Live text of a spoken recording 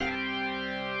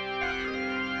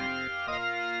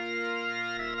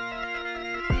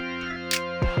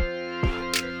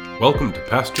Welcome to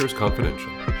Pastors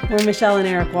Confidential. We're Michelle and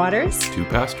Eric Waters. Two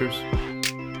pastors,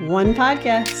 one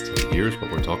podcast. and here's what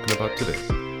we're talking about today.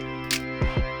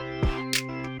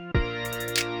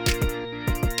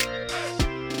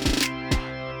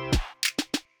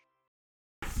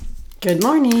 Good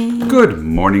morning. Good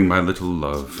morning, my little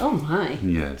love. Oh my.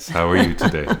 Yes, how are you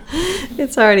today?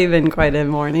 It's already been quite a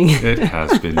morning. It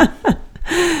has been.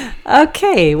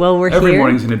 Okay, well we're Every here.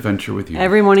 morning's an adventure with you.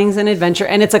 Every morning's an adventure,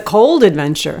 and it's a cold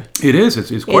adventure. It is.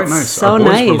 It's quite It's nice. so Our boys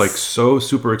nice. were like so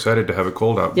super excited to have it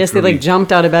cold out. Yes, It's really- they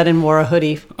jumped out of bed and wore a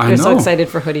hoodie. I They're so know. excited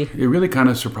for hoodie. It really kind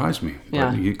of surprised me.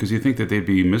 Yeah. Because you think that they'd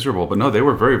be miserable, but no, they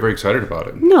were very, very excited about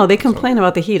it. No, they complain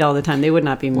about the heat all the time. They would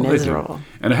not be Well, they do. miserable.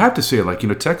 And I have to say,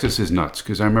 Texas is nuts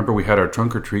because I remember we had our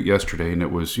trunk or treat yesterday, and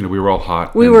it was, we were all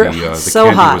hot. We and were the so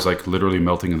candy hot. was like literally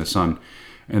melting in the sun.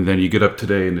 And then you get up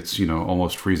today, and it's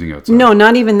almost freezing outside. No,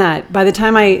 not even that. By the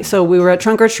time we were at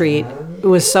trunk or treat, it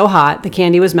was so hot, the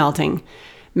candy was melting.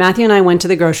 Matthew and I went to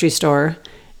the grocery store,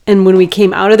 and when we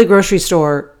came out of the grocery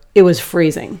store, it was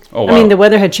freezing. Oh, I mean, wow. the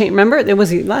weather had changed. Remember, it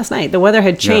was last night. The weather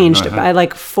had changed uh-huh. by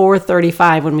like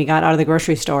 4:35 when we got out of the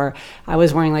grocery store. I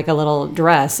was wearing like a little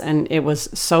dress, and it was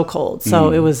so cold.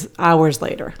 So it was hours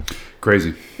later.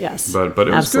 Crazy. Yes, But it was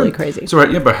absolutely good. crazy.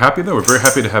 So, but happy though. We're very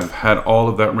happy to have had all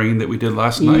of that rain that we did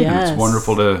last night. And Yes. it's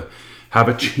wonderful to have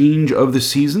a change of the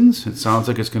seasons. It sounds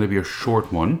like it's going to be a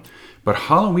short one. But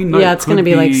Halloween night Yeah, it's going to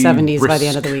be like 70s by the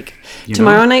end of the brisk, week.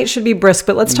 Tomorrow night should be brisk,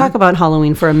 but let's talk about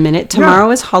Halloween for a minute. Tomorrow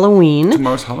is Halloween.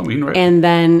 Tomorrow's Halloween, right? And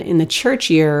then in the church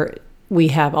year, we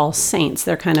have All Saints.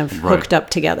 They're kind of hooked up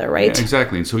together, right? Yeah,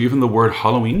 exactly. And so even the word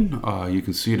Halloween, you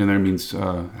can see it in there, means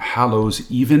Hallows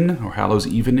Even or Hallows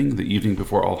Evening, the evening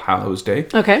before All Hallows Day.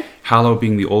 Okay. Hallow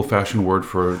being the old-fashioned word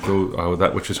for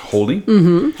that which is holy.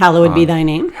 Hallowed be thy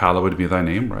name. Hallowed be thy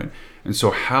name, right? And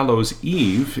so Hallows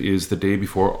Eve is the day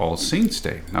before All Saints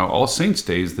Day. Now, All Saints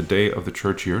Day is the day of the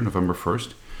church year, November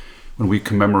 1st, when we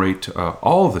commemorate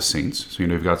all of the saints. So,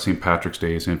 you've got St. Patrick's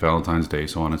Day, St. Valentine's Day,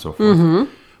 so on and so forth.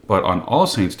 But on All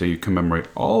Saints Day, you commemorate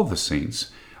all of the saints.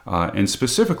 And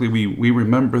specifically, we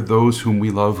remember those whom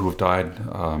we love who have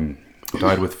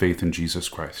died with faith in Jesus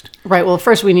Christ. Right. Well,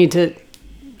 first we need to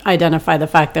identify the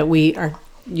fact that we are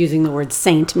using the word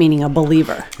saint, meaning a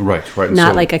believer. Right. And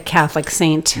Not so- like a Catholic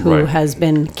saint who Right. has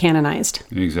been canonized.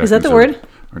 Exactly. Is that the So word?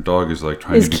 Our dog is like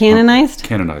trying Is to be canonized?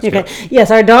 Canonized. Okay. Yeah.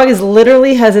 Yes, our dog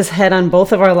literally has his head on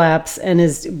both of our laps and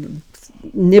is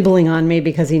nibbling on me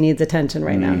because he needs attention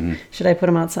right now. Should I put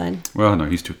him outside? Well, no,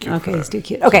 he's too cute. Okay, for he's that. too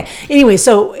cute. Okay. Anyway,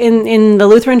 so in the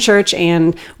Lutheran Church,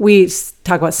 and we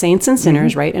talk about saints and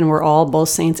sinners, right? And we're all both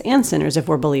saints and sinners if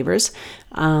we're believers.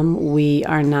 We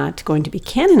are not going to be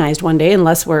canonized one day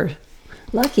unless we're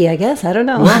lucky, I guess. I don't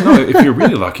know. Well, no, if you're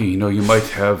really lucky, you might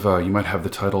have the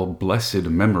title Blessed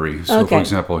Memory. So, for Okay.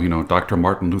 example, Dr.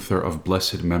 Martin Luther of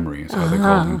Blessed Memory is how they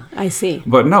called him. I see.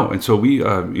 But no, and so we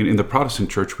in the Protestant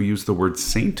Church we use the word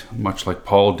saint, much like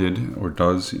Paul did or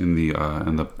does in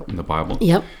the Bible.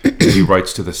 Yep. He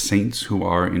writes to the saints who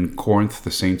are in Corinth,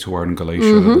 the saints who are in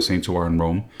Galatia, the saints who are in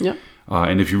Rome. Yep.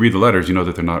 And if you read the letters, you know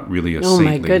that they're not really a Oh, saintly.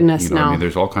 my goodness, no.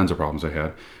 There's all kinds of problems they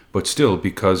had. But still,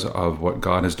 because of what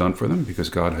God has done for them, because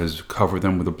God has covered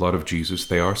them with the blood of Jesus,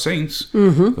 they are saints,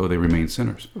 though they remain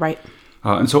sinners. Right.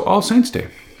 And so All Saints Day.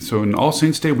 So in All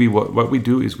Saints Day, what we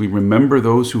do is we remember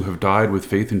those who have died with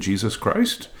faith in Jesus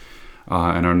Christ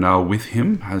and are now with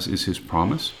him, as is his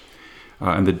promise.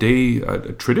 And the day,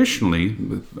 traditionally,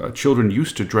 children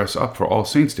used to dress up for All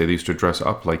Saints Day. They used to dress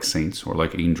up like saints or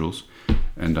like angels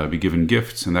and be given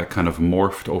gifts. And that kind of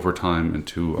morphed over time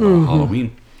into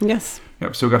Halloween. Yes.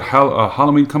 Yep. So we've got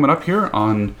Halloween coming up here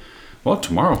on,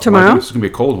 tomorrow. Tomorrow? My goodness, it's going to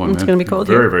be a cold one, It's man. gonna be cold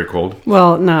Very, here. very cold.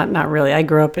 Well, not really. I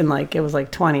grew up in it was like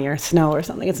 20 or snow or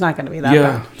something. It's not going to be that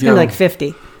bad. It's going to be like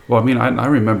 50. Well, I mean, I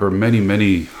remember many,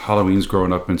 many Halloweens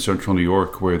growing up in central New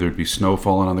York where there'd be snow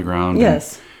falling on the ground.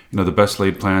 Yes. And, the best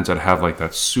laid plans, I'd have like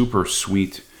that super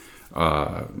sweet,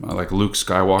 like Luke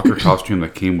Skywalker costume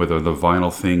that came with the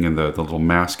vinyl thing and the little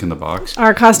mask in the box.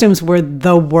 Our costumes were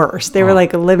the worst. They were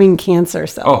like living cancer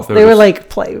cells. Oh, they were like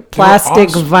plastic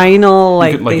awesome. vinyl,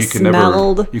 they You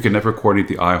smelled. you could never coordinate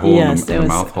the eye hole Yes, and the it was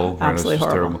mouth hole. Right? absolutely It's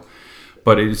just horrible. terrible.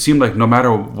 But it seemed like no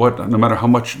matter how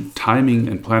much timing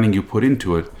and planning you put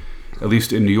into it, at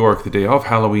least in New York, the day of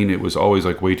Halloween, it was always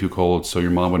like way too cold, so your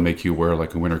mom would make you wear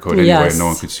like a winter coat anyway, Yes. and no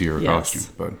one could see your Yes.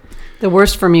 costume. But The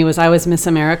worst for me was I was Miss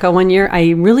America one year. I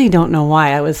really don't know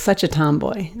why. I was such a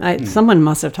tomboy. Someone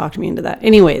must have talked me into that.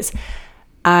 Anyways,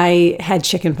 I had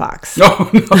chicken pox. no.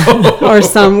 Or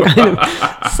some kind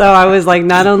of. So I was like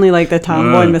not only like the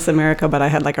tomboy Miss America, but I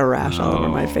had like a rash all over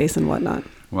my face and whatnot.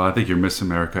 Well, I think you're Miss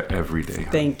America every day.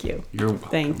 Thank you. You're welcome.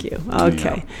 Thank you.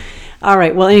 Okay. All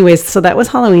right. Well, anyways, so that was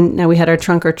Halloween. Now we had our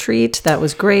trunk or treat. That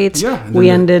was great. Yeah. We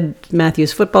ended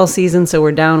Matthew's football season, so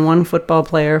we're down one football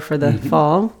player for the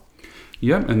fall.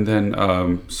 Yeah, and then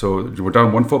so we're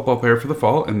down one football player for the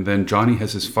fall, and then Johnny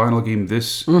has his final game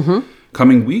this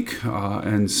coming week,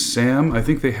 and Sam, I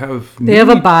think they have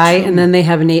a bye, and then they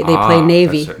have they play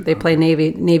Navy. They play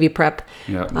Navy prep.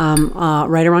 Yeah.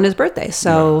 Right around his birthday.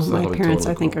 So so my that'll be parents,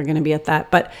 totally I think, cool. are going to be at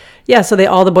that. But yeah, so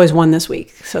all the boys won this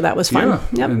week, so that was fun. Yeah.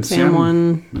 Yep. And Sam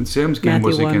won. And Sam's game Matthew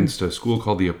was won. against a school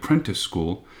called the Apprentice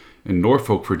School in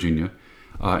Norfolk, Virginia.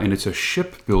 And it's a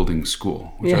shipbuilding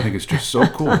school, which I think is just so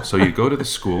cool. So you go to the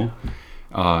school,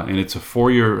 and it's a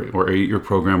 4-year or 8-year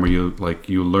program where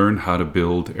you learn how to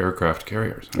build aircraft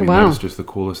carriers. I mean, Wow. that's just the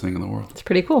coolest thing in the world. It's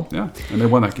pretty cool. Yeah, and they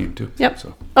won that game too. Yep.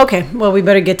 So. Okay. Well, we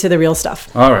better get to the real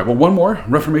stuff. All right. Well, one more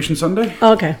Reformation Sunday.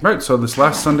 Okay. Right. So this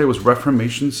last Sunday was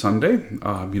Reformation Sunday.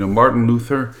 Martin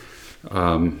Luther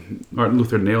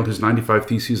nailed his 95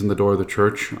 Theses in the door of the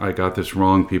church. I got this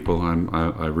wrong, people.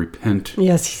 I repent.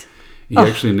 Yes. He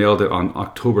actually nailed it on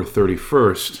October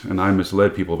 31st, and I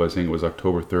misled people by saying it was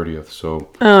October 30th. So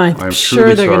I'm sure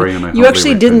sure they're sorry. and I You actually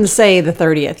humbly didn't repent. say the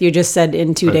 30th. You just said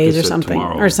in 2 days or just said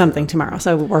something, tomorrow.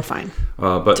 So we're fine.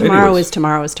 But Tomorrow anyways,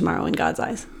 is tomorrow in God's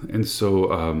eyes. And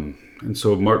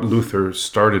so Martin Luther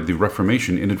started the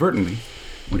Reformation inadvertently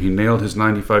when he nailed his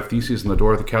 95 Theses in the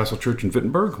door of the Castle Church in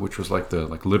Wittenberg, which was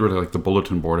literally the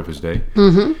bulletin board of his day,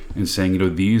 and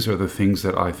saying, these are the things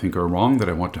that I think are wrong, that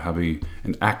I want to have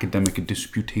an academic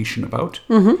disputation about.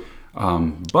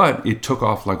 But it took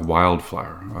off like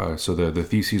wildfire. So the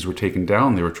theses were taken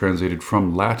down. They were translated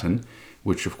from Latin,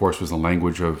 which of course was the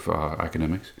language of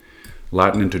academics,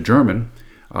 Latin into German.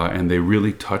 And they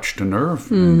really touched a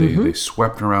nerve. And they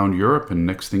swept around Europe. And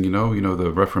next thing you know,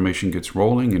 the Reformation gets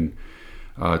rolling, and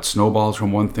it snowballs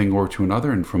from one thing or to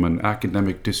another. And from an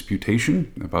academic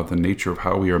disputation about the nature of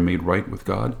how we are made right with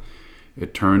God,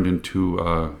 it turned into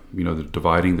the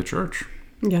dividing the church.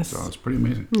 Yes. So it's pretty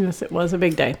amazing. Yes, it was a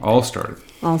big day. All started.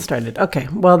 Okay.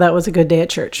 Well, that was a good day at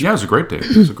church. Yeah, it was a great day.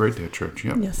 It was a great day at church.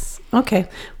 Yeah. Yes. Okay.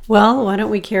 Well, why don't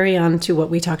we carry on to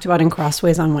what we talked about in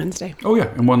Crossways on Wednesday? Oh yeah,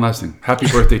 and one last thing. Happy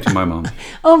birthday to my mom.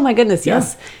 Oh my goodness,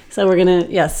 yes. Yeah. So we're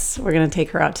gonna take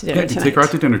her out to dinner tonight. Take her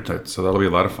out to dinner tonight. So that'll be a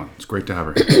lot of fun. It's great to have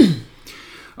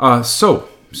her. So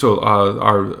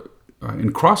our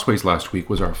in Crossways last week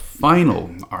was our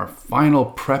final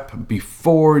prep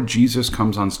before Jesus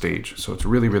comes on stage. So it's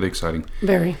really, really exciting.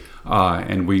 Very.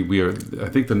 And we are, I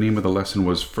think the name of the lesson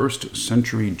was First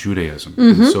Century Judaism.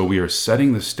 And so we are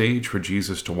setting the stage for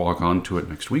Jesus to walk onto it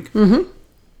next week. And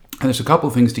there's a couple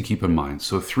of things to keep in mind.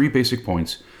 So 3 basic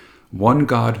points: one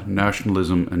God,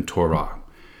 nationalism, and Torah.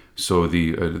 So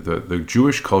the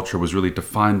Jewish culture was really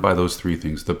defined by those 3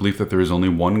 things: the belief that there is only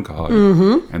one God,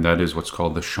 and that is what's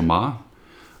called the Shema,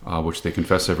 which they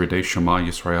confess every day: Shema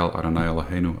Yisrael Adonai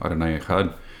Eloheinu Adonai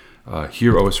Echad.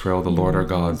 Hear, O Israel, the Lord our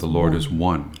God, the Lord is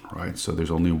one. Right. So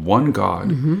there's only one God,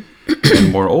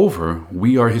 and moreover,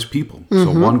 we are His people.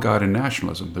 So one God in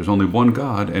nationalism. There's only one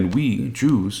God, and we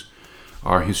Jews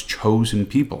are His chosen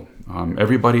people.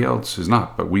 Everybody else is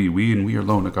not, but we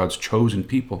alone are God's chosen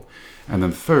people. And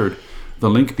then third, the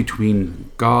link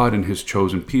between God and His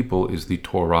chosen people is the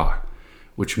Torah,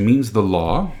 which means the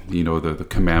law, the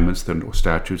commandments, the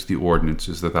statutes, the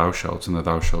ordinances, the thou shalt and the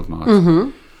thou shalt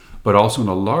not. But also in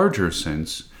a larger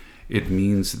sense, it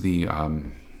means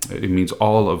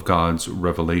all of God's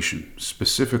revelation,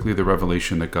 specifically the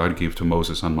revelation that God gave to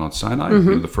Moses on Mount Sinai,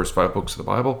 the first 5 books of the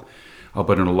Bible.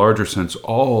 But in a larger sense,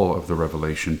 all of the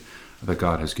revelation that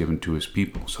God has given to His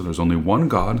people. So there's only one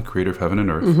God, creator of heaven and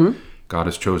earth. God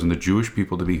has chosen the Jewish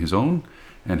people to be His own,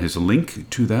 and His link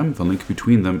to them, the link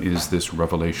between them, is this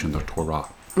revelation, the Torah.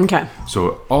 Okay.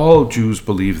 So all Jews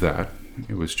believe that.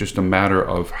 It was just a matter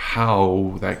of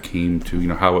how that came to,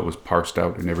 how it was parsed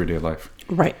out in everyday life.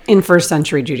 Right. In first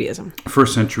century Judaism.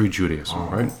 First century Judaism,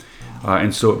 right?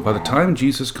 And so by the time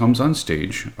Jesus comes on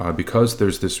stage, because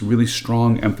there's this really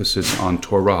strong emphasis on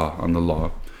Torah, on the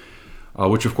law,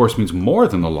 which of course means more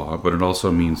than the law, but it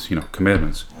also means,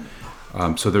 commandments.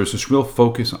 So there's this real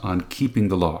focus on keeping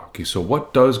the law. Okay, so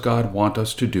what does God want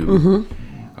us to do?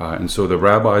 And so the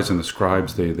rabbis and the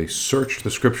scribes, they searched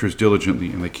the scriptures diligently,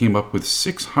 and they came up with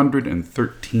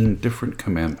 613 different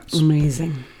commandments.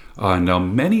 Amazing. Now,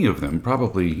 many of them,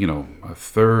 probably, a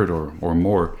third or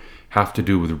more, have to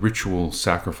do with ritual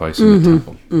sacrifice in the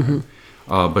temple.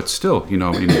 But still, in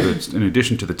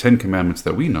addition to the 10 commandments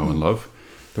that we know and love,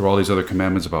 there are all these other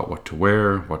commandments about what to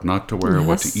wear, what not to wear,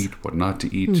 what to eat, what not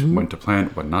to eat, when to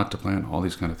plant, what not to plant, all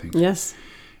these kind of things. Yes.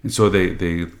 And so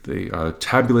they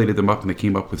tabulated them up, and they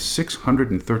came up with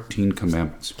 613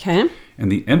 commandments. Okay.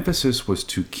 And the emphasis was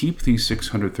to keep these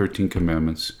 613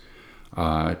 commandments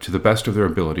to the best of their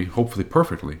ability, hopefully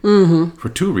perfectly, for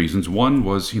two reasons. One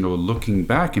was, looking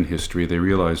back in history, they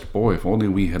realized, boy, if only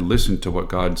we had listened to what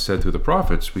God said through the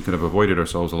prophets, we could have avoided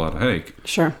ourselves a lot of headache.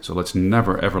 Sure. So let's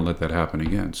never, ever let that happen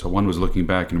again. So one was looking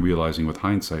back and realizing with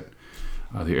hindsight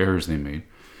the errors they made.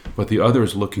 But the other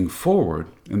is looking forward,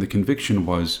 and the conviction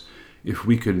was, if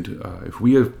we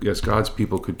as God's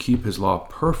people could keep His law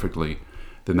perfectly,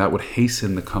 then that would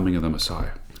hasten the coming of the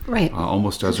Messiah, Right.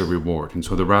 Almost as a reward. And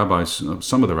so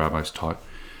some of the rabbis taught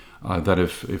that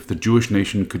if the Jewish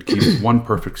nation could keep one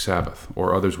perfect Sabbath,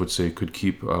 or others would say could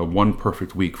keep one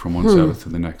perfect week from one Sabbath to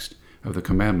the next of the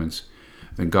commandments,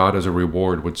 then God as a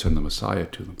reward would send the Messiah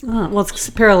to them. Well, it's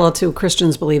parallel to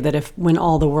Christians believe that when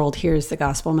all the world hears the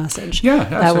gospel message,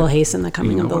 that will hasten the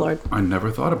coming of the Lord. I never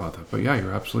thought about that, but yeah,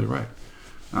 you're absolutely right.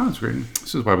 Oh, that's great.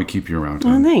 This is why we keep you around.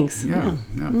 Oh, thanks. Yeah.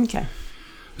 Okay.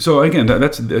 So again,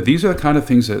 these are the kind of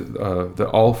things that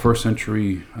all first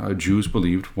century Jews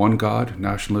believed: one God,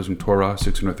 nationalism, Torah,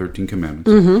 613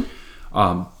 commandments.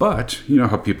 But you know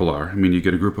how people are. I mean, you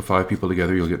get a group of 5 people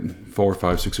together, you'll get 4,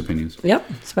 5, 6 opinions. Yep,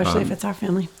 especially if it's our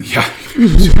family. Yeah,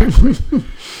 exactly.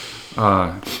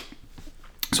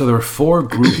 So there were 4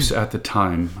 groups at the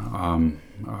time,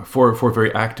 4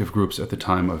 very active groups at the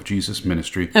time of Jesus'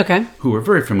 ministry, who were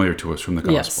very familiar to us from the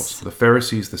Gospels. The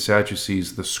Pharisees, the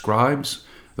Sadducees, the scribes,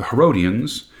 the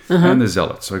Herodians, and the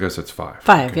Zealots. So I guess that's 5.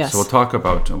 5, yes. So we'll talk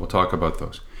about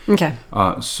those. Okay.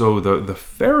 So the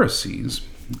Pharisees.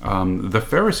 The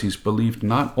Pharisees believed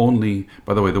not only,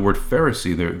 by the way, the word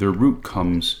Pharisee, their root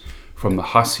comes from the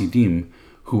Hasidim,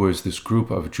 who was this group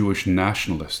of Jewish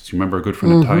nationalists. You remember our good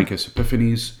friend Antiochus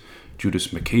Epiphanes,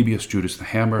 Judas Maccabeus, Judas the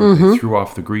Hammer, they threw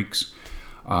off the Greeks.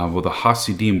 Well, the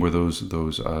Hasidim were those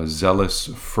zealous,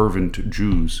 fervent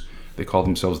Jews. They called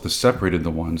themselves the separated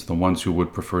ones who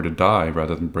would prefer to die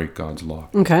rather than break God's law.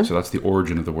 Okay. So that's the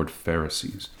origin of the word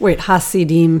Pharisees. Wait,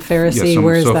 Hasidim, Pharisee,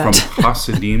 where is that? So from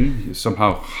Hasidim,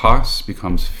 somehow Has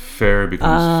becomes Pharisee,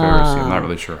 Pharisee. I'm not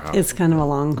really sure how. It's kind of a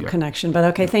long connection, but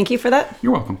okay, thank you for that.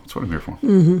 You're welcome. That's what I'm here for.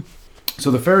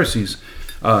 So the Pharisees,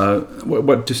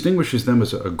 what distinguishes them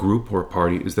as a group or a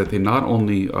party is that they not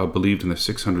only believed in the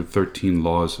 613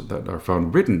 laws that are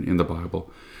found written in the Bible,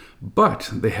 but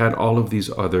they had all of these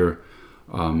other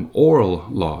oral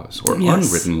laws or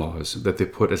unwritten laws that they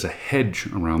put as a hedge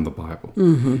around the Bible.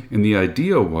 And the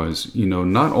idea was,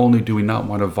 not only do we not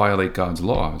want to violate God's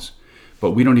laws,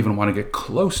 but we don't even want to get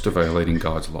close to violating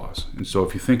God's laws. And so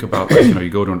if you think about, you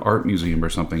go to an art museum or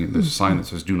something, and there's a sign that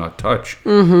says "Do not touch,"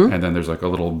 and then there's like a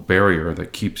little barrier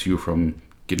that keeps you from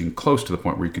getting close to the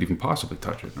point where you could even possibly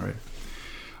touch it, right?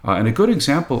 And a good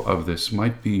example of this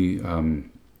might be, a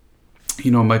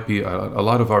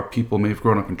lot of our people may have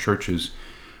grown up in churches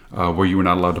where you were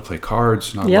not allowed to play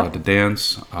cards, not allowed to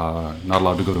dance, not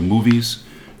allowed to go to movies.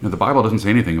 The Bible doesn't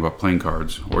say anything about playing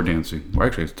cards or dancing. Well,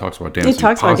 actually, it talks about dancing. It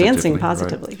talks about dancing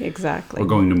positively, right? Exactly. Or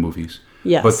going to movies.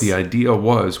 Yes. But the idea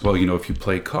was, if you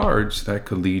play cards, that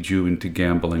could lead you into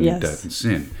gambling and death and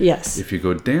sin. Yes. If you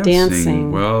go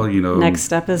dancing, next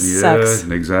step is sex.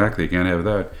 Exactly. You can't have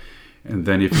that. And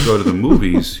then if you go to the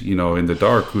movies, in the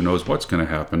dark, who knows what's going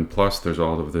to happen. Plus, there's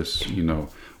all of this,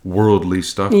 worldly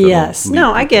stuff. Yes.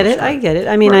 No, I get it.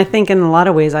 I mean, I think in a lot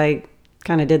of ways, I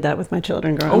kind of did that with my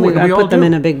children growing up. I put them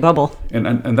in a big bubble.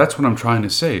 And that's what I'm trying to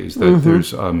say is that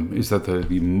there's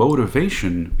the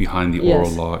motivation behind the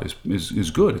oral law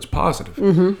is good. It's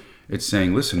positive. It's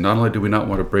saying, listen, not only do we not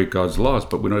want to break God's laws,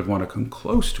 but we don't even want to come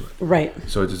close to it. Right.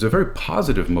 So it's a very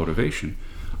positive motivation.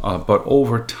 But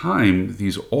over time,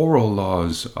 these oral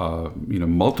laws,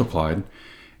 multiplied.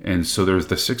 And so there's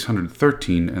the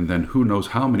 613, and then who knows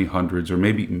how many hundreds or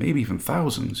maybe even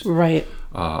thousands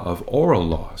of oral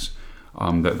laws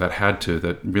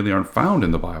that really aren't found in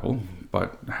the Bible,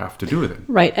 but have to do with it.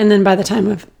 Right. And then by the time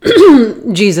of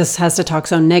Jesus has to talk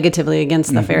so negatively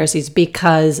against the Pharisees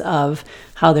because of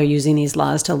how they're using these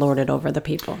laws to lord it over the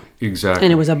people. Exactly.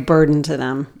 And it was a burden to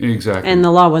them. Exactly. And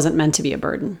the law wasn't meant to be a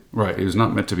burden. Right. It was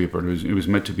not meant to be a burden. It was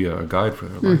meant to be a guide for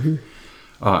their life.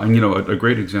 And a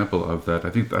great example of that,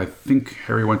 I think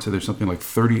Harry went to, there's something like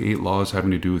 38 laws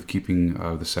having to do with keeping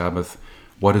the Sabbath.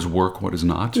 What is work? What is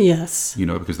not? Yes.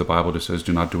 Because the Bible just says,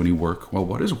 do not do any work. Well,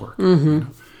 what is work?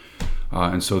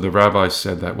 And so the rabbis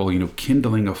said that,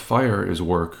 kindling a fire is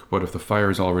work, but if the fire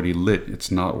is already lit,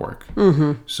 it's not work.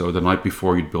 So the night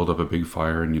before, you'd build up a big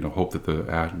fire and, hope that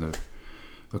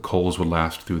the coals would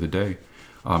last through the day.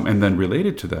 And then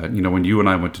related to that, when you and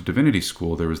I went to divinity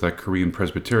school, there was that Korean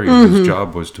Presbyterian whose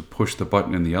job was to push the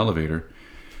button in the elevator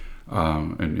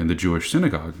in the Jewish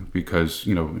synagogue, because,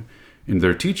 in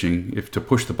their teaching, if to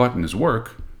push the button is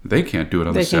work, they can't do it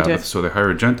on the Sabbath, so they hire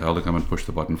a Gentile to come and push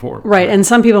the button for them. Right, and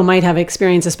some people might have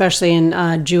experience, especially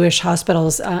in Jewish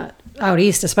hospitals out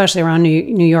east, especially around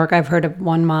New York. I've heard of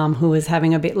one mom who was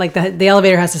having the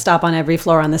elevator has to stop on every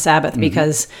floor on the Sabbath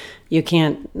because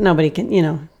nobody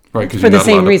can, right, for the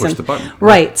same reason. Push the button.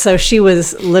 Right, so she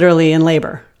was literally in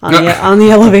labor on the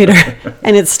elevator,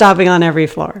 and it's stopping on every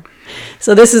floor.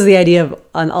 So this is the idea of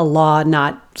a law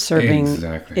not serving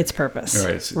its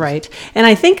purpose, right? And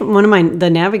I think one of the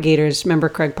navigators, remember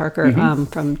Craig Parker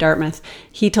from Dartmouth,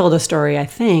 he told a story, I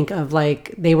think, of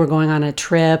like they were going on a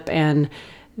trip and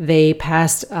they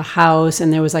passed a house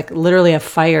and there was like literally a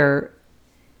fire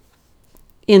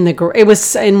it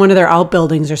was in one of their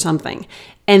outbuildings or something.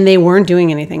 And they weren't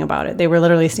doing anything about it. They were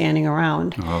literally standing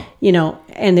around,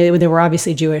 and they were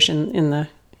obviously Jewish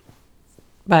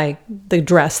by the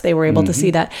dress. They were able to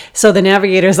see that. So the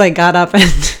navigators got up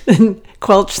and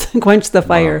quenched the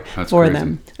fire for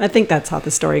them. I think that's how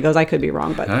the story goes. I could be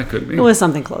wrong, but that could be. It was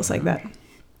something close like that.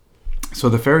 So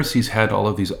the Pharisees had all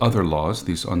of these other laws,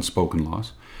 these unspoken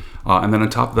laws. And then on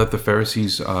top of that, the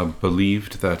Pharisees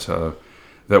believed that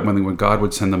when God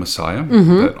would send the Messiah,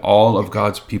 that all of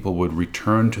God's people would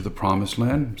return to the Promised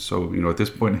Land. So, at this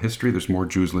point in history, there's more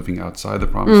Jews living outside the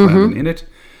Promised Land than in it.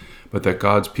 But that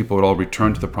God's people would all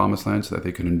return to the Promised Land so that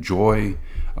they could enjoy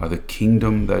the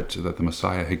kingdom that the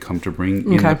Messiah had come to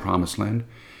bring in the Promised Land.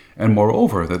 And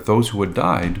moreover, that those who had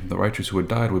died, the righteous who had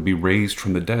died, would be raised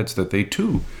from the dead so that they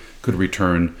too could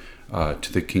return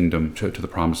to the kingdom, to the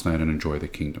Promised Land, and enjoy the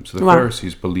kingdom. So the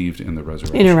Pharisees believed in the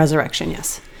resurrection. In a resurrection,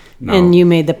 yes. No. And you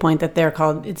made the point that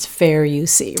it's fair you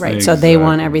see, right? Exactly. So they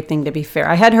want everything to be fair.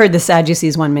 I had heard the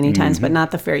Sadducees one many times, but not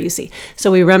the fair you see.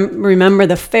 So we remember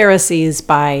the Pharisees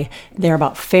they're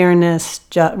about fairness,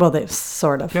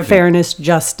 fairness,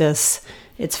 justice.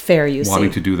 It's fair you see.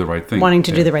 Wanting to do the right thing.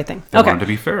 Do the right thing. They wanted to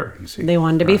be fair, you see. They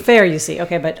wanted to be fair, you see.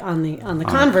 Okay, but on the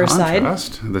converse side,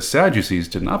 the Sadducees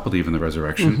did not believe in the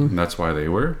resurrection, and that's why they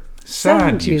were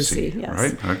Sadducee, yes.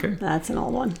 Right? Okay. That's an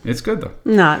old one. It's good though.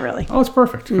 Not really. Oh, it's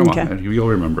perfect. Come on, you'll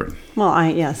remember it. Well,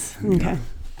 yes. Okay.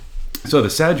 So the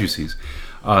Sadducees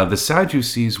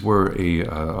were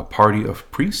a party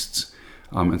of priests,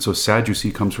 and so Sadducee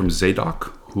comes from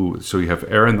Zadok. So you have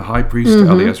Aaron the high priest,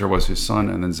 Eleazar was his son,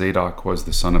 and then Zadok was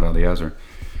the son of Eleazar.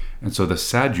 And so the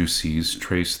Sadducees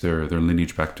trace their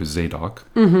lineage back to Zadok.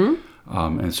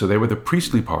 And so they were the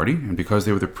priestly party, and because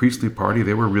they were the priestly party,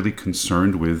 they were really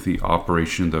concerned with the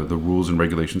operation, the rules and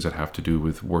regulations that have to do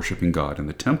with worshiping God in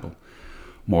the temple.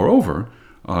 Moreover,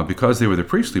 because they were the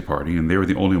priestly party, and they were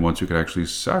the only ones who could actually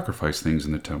sacrifice things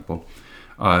in the temple,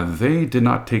 they did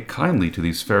not take kindly to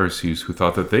these Pharisees who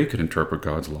thought that they could interpret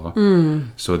God's law.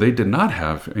 So they did not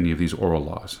have any of these oral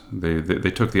laws.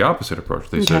 They took the opposite approach.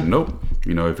 They said, nope,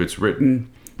 if it's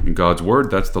written in God's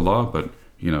word, that's the law, but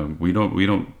we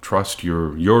don't trust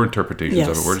your interpretations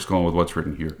of it. We're just going with what's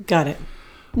written here. Got it.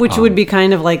 Which would be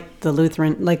kind of like the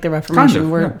Lutheran, like the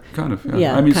Reformation. Kind of.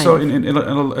 I mean, so in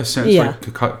a sense, like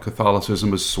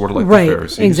Catholicism is sort of like the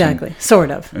Pharisees. Exactly.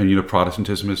 Sort of. And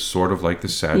Protestantism is sort of like the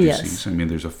Sadducees. Yes. I mean,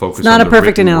 there's a focus it's not on a the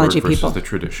perfect written analogy, word versus people. the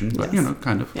tradition, but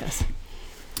kind of. Yes.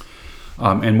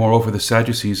 And moreover, the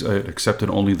Sadducees accepted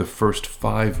only the first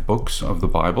 5 books of the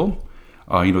Bible.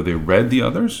 They read the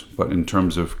others, but in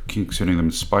terms of considering them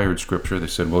inspired scripture, they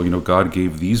said, well, God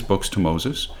gave these books to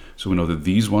Moses, so we know that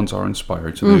these ones are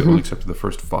inspired. So they only accepted the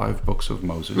first 5 books of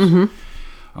Moses.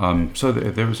 So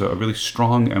there was a really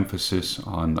strong emphasis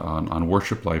on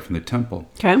worship life in the temple.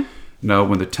 Okay. Now,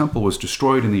 when the temple was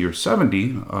destroyed in the year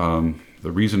 70,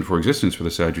 the reason for existence for the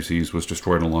Sadducees was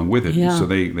destroyed along with it. Yeah. So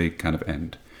they kind of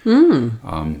end.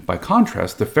 By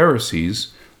contrast, the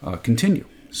Pharisees continue.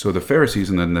 So the Pharisees,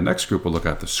 and then the next group we'll look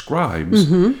at, the scribes,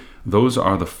 those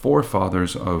are the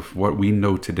forefathers of what we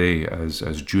know today as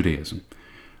Judaism.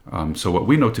 So what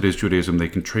we know today as Judaism, they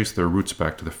can trace their roots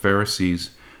back to the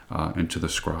Pharisees and to the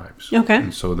scribes. Okay.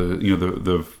 And so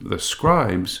the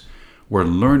scribes were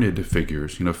learned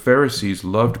figures. Pharisees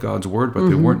loved God's word, but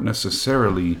they weren't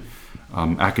necessarily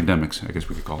academics, I guess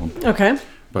we could call them. Okay.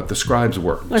 But the scribes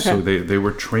were. Okay. So they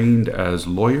were trained as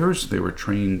lawyers. They were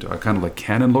trained kind of like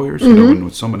canon lawyers. When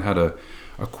someone had a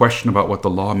question about what the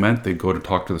law meant, they'd go to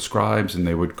talk to the scribes, and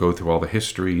they would go through all the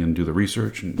history and do the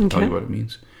research and tell you what it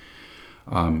means.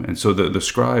 And so the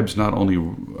scribes not only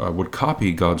would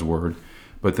copy God's word,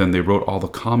 but then they wrote all the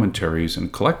commentaries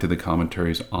and collected the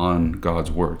commentaries on God's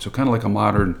word. So kind of like a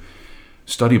modern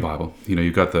study Bible.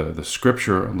 You've got the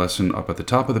scripture lesson up at the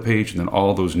top of the page, and then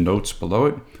all those notes below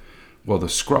it. Well, the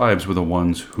scribes were the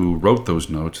ones who wrote those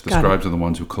notes. The Got it. scribes are the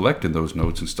ones who collected those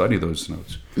notes and studied those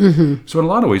notes. Mm-hmm. So in a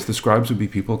lot of ways, the scribes would be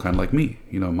people kind of like me.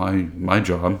 My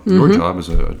job, your job as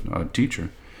a teacher,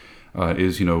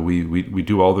 is, we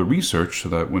do all the research so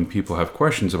that when people have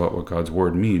questions about what God's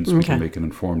word means, we can make an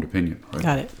informed opinion. Right?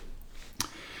 Got it.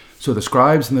 So the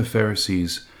scribes and the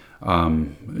Pharisees,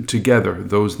 together,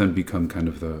 those then become kind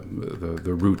of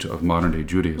the root of modern-day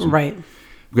Judaism. Right.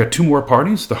 We've got two more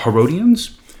parties, the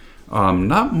Herodians.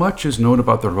 Not much is known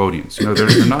about the Herodians.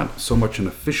 They're not so much an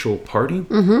official party.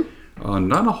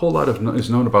 Not a whole lot is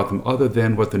known about them other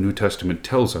than what the New Testament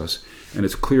tells us. And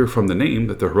it's clear from the name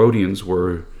that the Herodians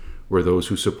were those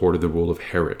who supported the rule of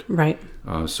Herod. Right.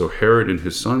 So Herod and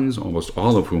his sons, almost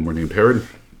all of whom were named Herod,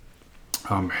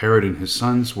 Herod and his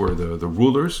sons were the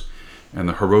rulers, and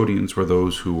the Herodians were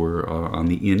those who were on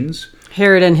the inns.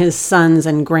 Herod and his sons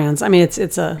and grands. I mean, it's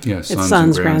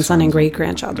sons, grandson, and great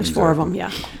grandchild. There's four of them.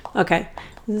 Yeah. Okay.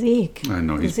 Zeke. I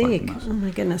know he's Zeke. biting us. Oh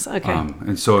my goodness. Okay.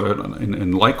 And so,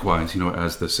 and likewise,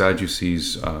 as the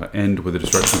Sadducees end with the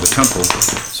destruction of the temple,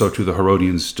 so too the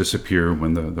Herodians disappear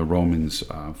when the Romans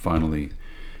finally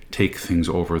take things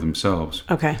over themselves.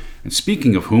 Okay. And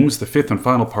speaking of whom, the fifth and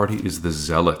final party is the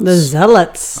Zealots. The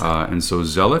Zealots. And so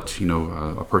zealot,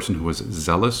 a person who was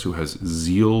zealous, who has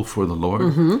zeal for the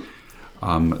Lord.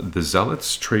 The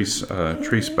Zealots trace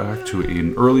back to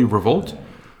an early revolt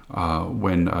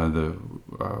when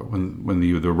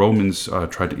the Romans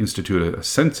tried to institute a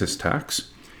census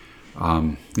tax.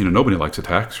 Nobody likes a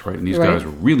tax, right? And these guys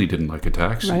really didn't like a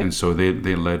tax, and so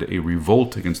they led a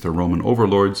revolt against the Roman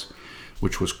overlords,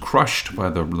 which was crushed by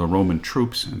the Roman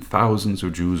troops, and thousands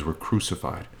of Jews were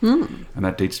crucified. And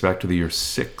that dates back to the year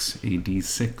 6, AD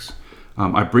 6.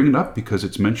 I bring it up because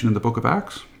it's mentioned in the book of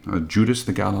Acts. Judas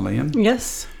the Galilean.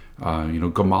 Yes.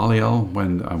 Gamaliel,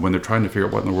 when they're trying to figure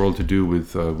out what in the world to do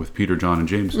with Peter, John, and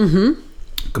James,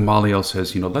 Gamaliel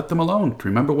says, let them alone.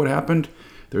 Remember what happened?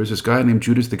 There's this guy named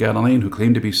Judas the Galilean who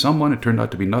claimed to be someone. It turned out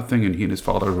to be nothing, and he and his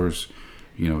followers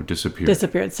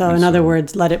disappeared. So in other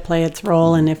words, let it play its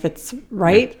role, and if it's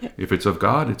right, if it's of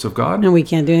God, it's of God, and we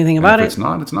can't do anything about it. If it's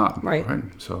not, it's not. Right.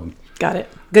 So got it.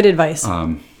 Good advice.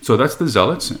 So that's the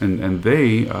Zealots, and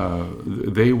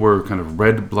they were kind of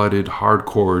red-blooded,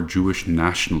 hardcore Jewish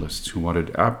nationalists who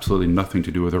wanted absolutely nothing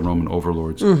to do with the Roman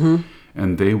overlords,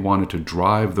 and they wanted to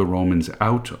drive the Romans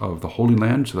out of the Holy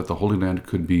Land so that the Holy Land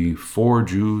could be for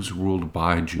Jews, ruled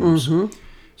by Jews.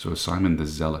 So Simon the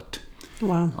Zealot.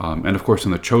 Wow. And of course,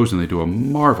 in The Chosen, they do a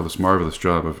marvelous, marvelous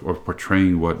job of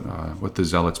portraying what the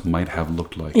Zealots might have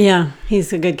looked like. Yeah,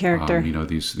 he's a good character.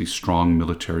 These strong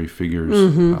military figures.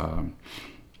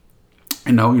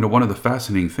 And now, one of the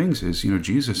fascinating things is,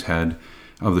 Jesus had,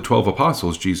 of the 12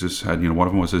 apostles, Jesus had, one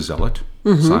of them was a zealot,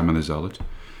 Simon the Zealot.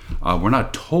 We're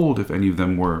not told if any of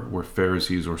them were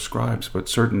Pharisees or scribes, but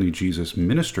certainly Jesus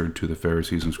ministered to the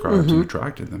Pharisees and scribes and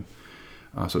attracted them.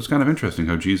 So it's kind of interesting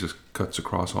how Jesus cuts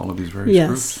across all of these various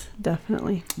groups. Yes,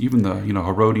 definitely. Even the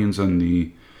Herodians and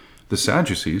the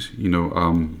Sadducees.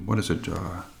 What is it?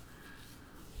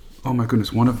 Oh my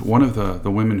goodness! One of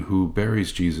the women who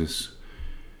buries Jesus,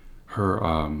 her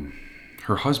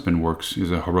husband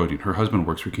is a Herodian. Her husband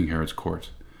works for King Herod's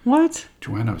court. What?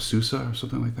 Joanna of Susa or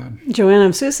something like that. Joanna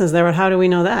of Susa is there. How do we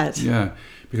know that? Yeah,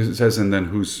 because it says, and then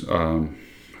who's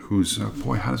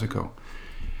boy, how does it go?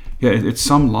 Yeah, it's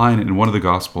some line in one of the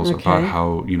Gospels about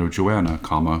how, Joanna,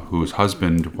 whose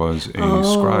husband was a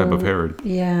scribe of Herod.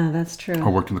 Yeah, that's true.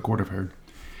 Or worked in the court of Herod.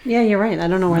 Yeah, you're right. I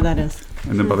don't know where that is.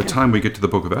 And then by the time we get to the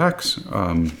book of Acts,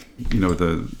 we're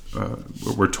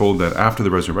told that after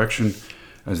the resurrection,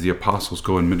 as the apostles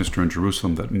go and minister in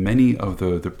Jerusalem, that many of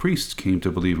the priests came to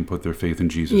believe and put their faith in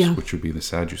Jesus, which would be the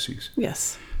Sadducees.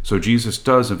 Yes. So Jesus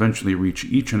does eventually reach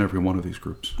each and every one of these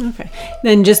groups. Okay.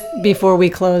 Then just before we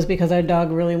close, because our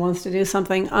dog really wants to do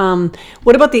something,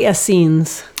 what about the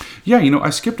Essenes? Yeah, I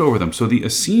skipped over them. So the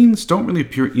Essenes don't really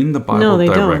appear in the Bible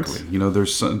directly. Don't.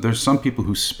 There's some people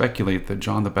who speculate that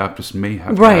John the Baptist may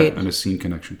have had an Essene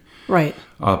connection. Right.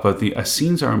 But the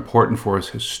Essenes are important for us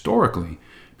historically,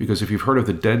 because if you've heard of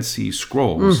the Dead Sea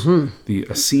Scrolls, the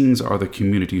Essenes are the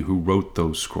community who wrote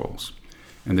those scrolls.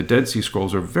 And the Dead Sea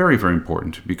Scrolls are very, very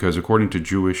important because according to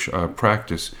Jewish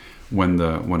practice, when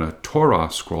a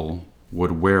Torah scroll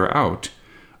would wear out,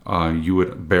 you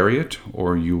would bury it,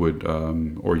 or you would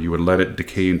let it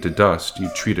decay into dust. You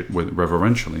treat it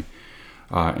reverentially,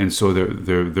 and so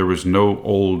there was no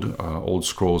old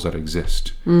scrolls that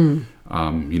exist.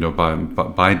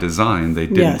 By design, they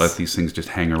didn't let these things just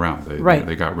hang around.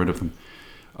 They got rid of them,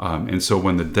 and so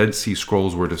when the Dead Sea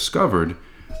Scrolls were discovered.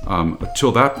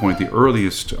 Till that point, the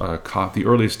earliest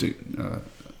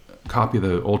copy of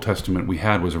the Old Testament we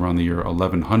had was around the year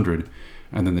 1100,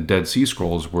 and then the Dead Sea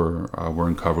Scrolls were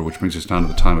uncovered, which brings us down to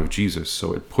the time of Jesus.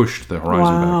 So it pushed the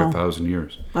horizon back 1,000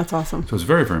 years. That's awesome. So it's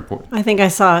very, very important. I think I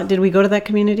saw. Did we go to that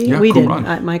community? Yeah, we Qumran.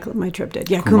 did. My trip did.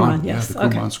 Yeah, Qumran. Yes. Yeah,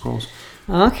 the Qumran Scrolls.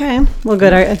 Okay. Well,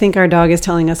 good. I think our dog is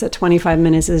telling us that 25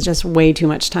 minutes is just way too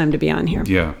much time to be on here.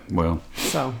 Yeah. Well.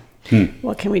 So.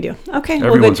 What can we do? Okay.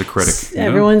 Everyone's a critic.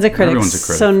 Everyone's a critic. Everyone's a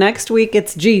critic. So next week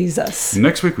it's Jesus.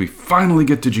 Next week we finally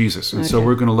get to Jesus. And so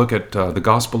we're going to look at the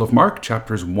Gospel of Mark,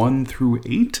 chapters 1 through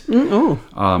 8.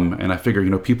 And I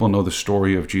figure, people know the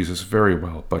story of Jesus very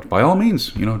well. But by all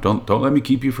means, don't let me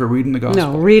keep you for reading the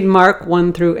Gospel. No, read Mark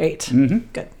 1 through 8. Mm-hmm.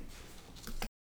 Good.